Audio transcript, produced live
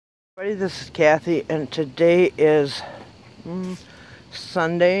This is Kathy, and today is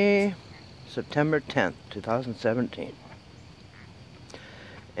Sunday, September 10th, 2017.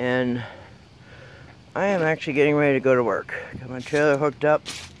 And I am actually getting ready to go to work. Got my trailer hooked up.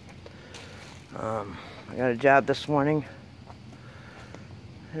 I got a job this morning.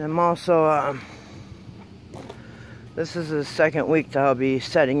 And I'm also, this is the second week that I'll be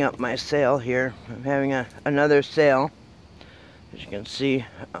setting up my sale here. I'm having another sale. As you can see,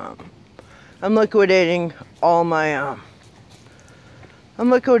 I'm liquidating all my, I'm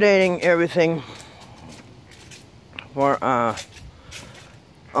liquidating everything for, all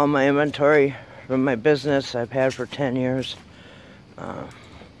my inventory from my business I've had for 10 years.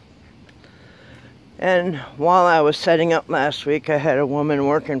 And while I was setting up last week, I had a woman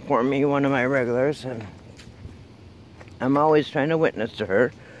working for me, one of my regulars, and I'm always trying to witness to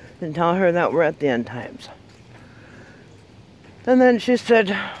her and tell her that we're at the end times. And then she said,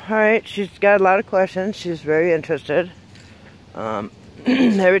 alright, she's got a lot of questions. She's very interested.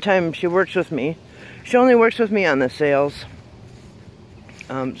 Every time she works with me, she only works with me on the sales.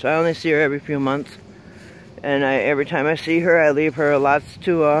 So I only see her every few months. And every time I see her, I leave her lots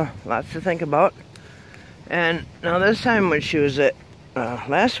to think about. And now this time when she was at,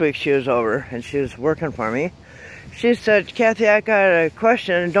 last week she was over and she was working for me. She said, Kathy, I got a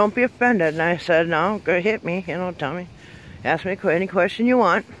question and don't be offended. And I said, no, go hit me, tell me. Ask me any question you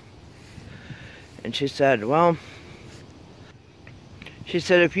want. And she said, well,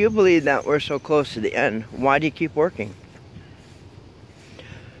 if you believe that we're so close to the end, why do you keep working?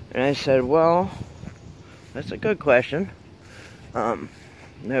 And I said, well, that's a good question. But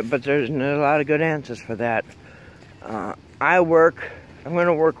there's a lot of good answers for that. I'm going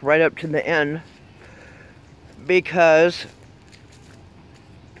to work right up to the end because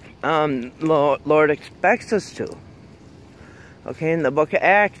Lord expects us to. Okay, in the book of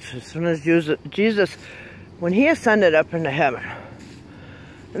Acts, as soon as Jesus, when he ascended up into heaven,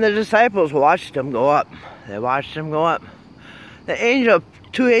 and the disciples watched him go up. They watched him go up.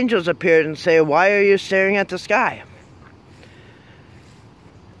 Two angels appeared and say, why are you staring at the sky?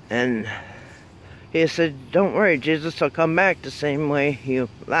 And he said, don't worry, Jesus will come back the same way you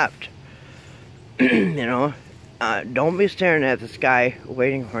left. Don't be staring at the sky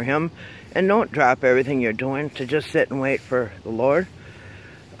waiting for him. And don't drop everything you're doing to just sit and wait for the Lord.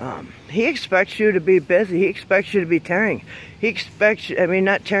 He expects you to be busy. He expects you to be tearing. He expects you,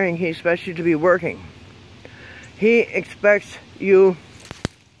 not tearing, he expects you to be working. He expects you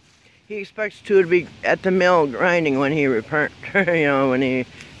to be at the mill grinding when he returns.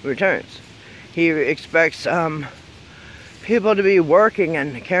 He expects people to be working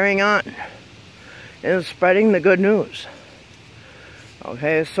and carrying on and spreading the good news.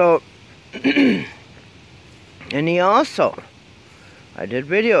 Okay, so and he also, I did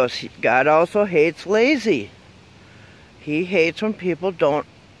videos, God also hates lazy. He hates when people don't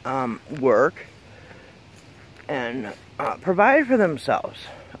work and provide for themselves.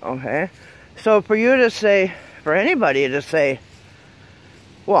 Okay, so for you to say, for anybody to say,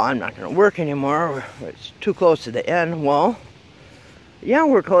 well, I'm not going to work anymore, it's too close to the end. Well, yeah,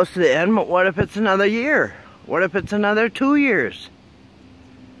 we're close to the end, but what if it's another year? What if it's another 2 years?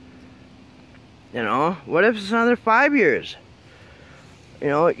 What if it's another 5 years?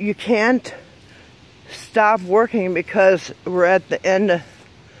 You can't stop working because we're at the end,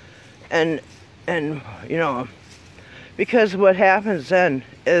 and because what happens then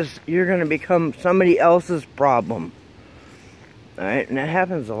is you're going to become somebody else's problem. Alright, and that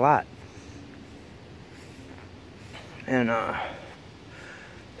happens a lot. And,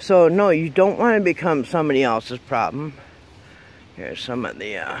 so no, you don't want to become somebody else's problem. Here's some of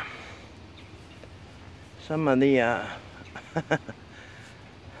the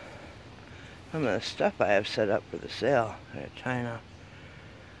stuff I have set up for the sale at China.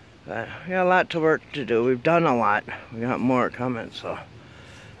 But we got a lot to work to do. We've done a lot. We got more coming, so.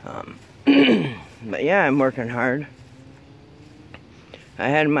 But yeah, I'm working hard. I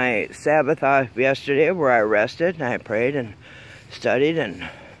had my Sabbath off yesterday where I rested and I prayed and studied and,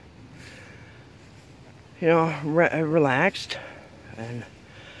 relaxed. And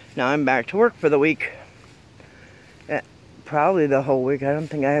now I'm back to work for the week. Probably the whole week. I don't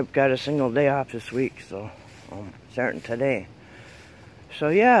think I've got a single day off this week, so I'm starting today. So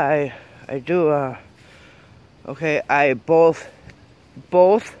yeah, I do, okay, I both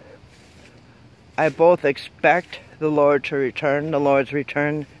expect the Lord to return, the Lord's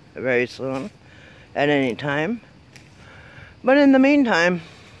return very soon, at any time. But in the meantime,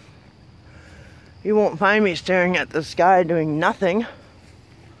 you won't find me staring at the sky doing nothing.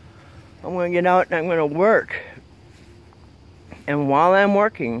 I'm going to get out and I'm going to work. And while I'm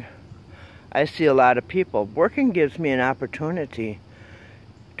working, I see a lot of people. Working gives me an opportunity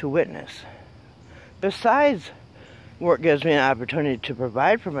to witness. Besides, work gives me an opportunity to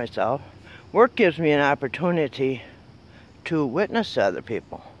provide for myself. Work gives me an opportunity to witness to other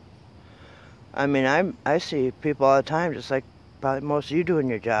people. I mean, I see people all the time, just like probably most of you do in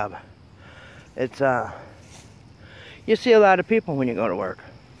your job. It's you see a lot of people when you go to work,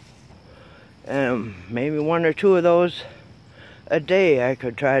 and maybe one or two of those a day I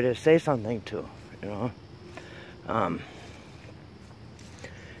could try to say something to, you know.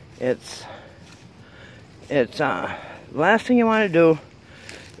 It's the last thing you want to do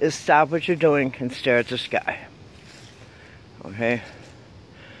is stop what you're doing and stare at the sky. Okay?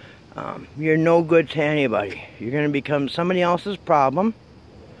 You're no good to anybody. You're going to become somebody else's problem.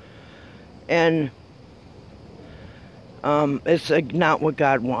 And it's not what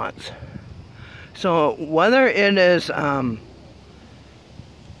God wants. So whether it is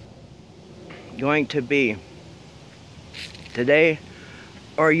going to be today,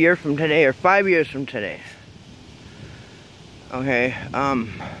 or a year from today, or 5 years from today, okay,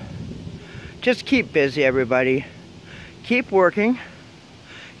 just keep busy, everybody. Keep working.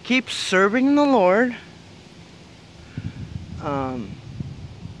 Keep serving the Lord. And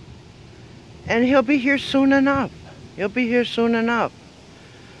He'll be here soon enough. He'll be here soon enough.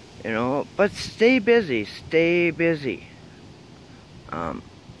 You know, but stay busy. Stay busy.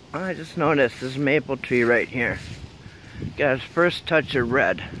 I just noticed this maple tree right here got its first touch of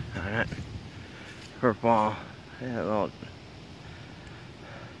red on it for fall. Yeah,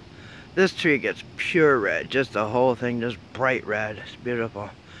 this tree gets pure red, just the whole thing, just bright red. It's beautiful.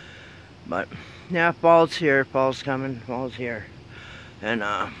 But yeah, fall's here, fall's coming, fall's here. And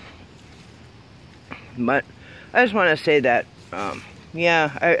but I just want to say that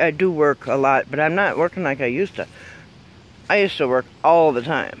yeah, I do work a lot, but I'm not working like I used to. I used to work all the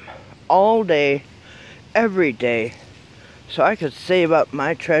time, all day, every day, so I could save up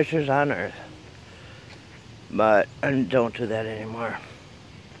my treasures on earth. But I don't do that anymore.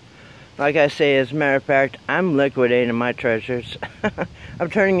 Like I say, as a matter of fact, I'm liquidating my treasures. I'm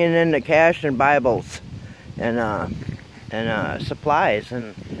turning it into cash and Bibles and supplies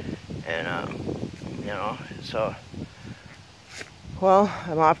and you know. So, well,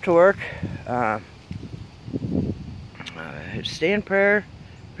 I'm off to work. Stay in prayer.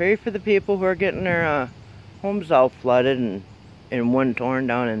 Pray for the people who are getting their homes all flooded and one torn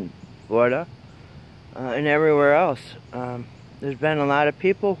down in Florida and everywhere else. There's been a lot of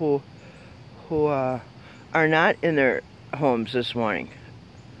people who are not in their homes this morning.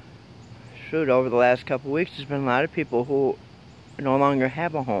 Shoot, over the last couple of weeks, there's been a lot of people who no longer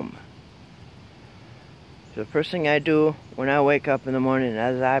have a home. So the first thing I do when I wake up in the morning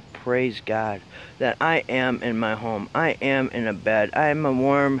is I praise God that I am in my home. I am in a bed. I am a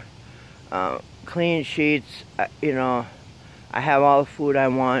warm, clean sheets. You know, I have all the food I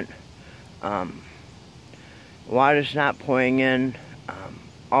want. Water's not pouring in.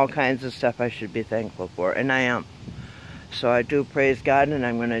 All kinds of stuff I should be thankful for, and I am. So I do praise God, and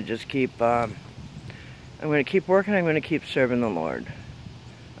I'm going to just keep. I'm going to keep working. I'm going to keep serving the Lord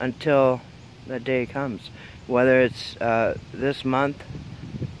until that day comes. Whether it's this month,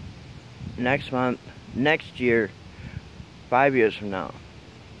 next year, 5 years from now,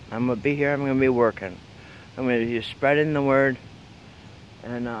 I'm going to be here. I'm going to be working. I'm going to be spreading the word,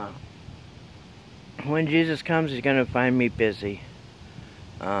 and when Jesus comes, He's going to find me busy.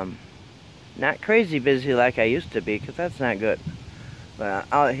 Not crazy busy like I used to be, because that's not good.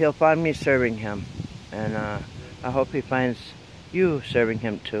 But He'll find me serving Him, and I hope He finds you serving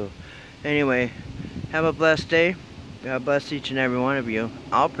Him too. Anyway, have a blessed day. God bless each and every one of you.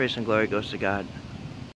 All praise and glory goes to God.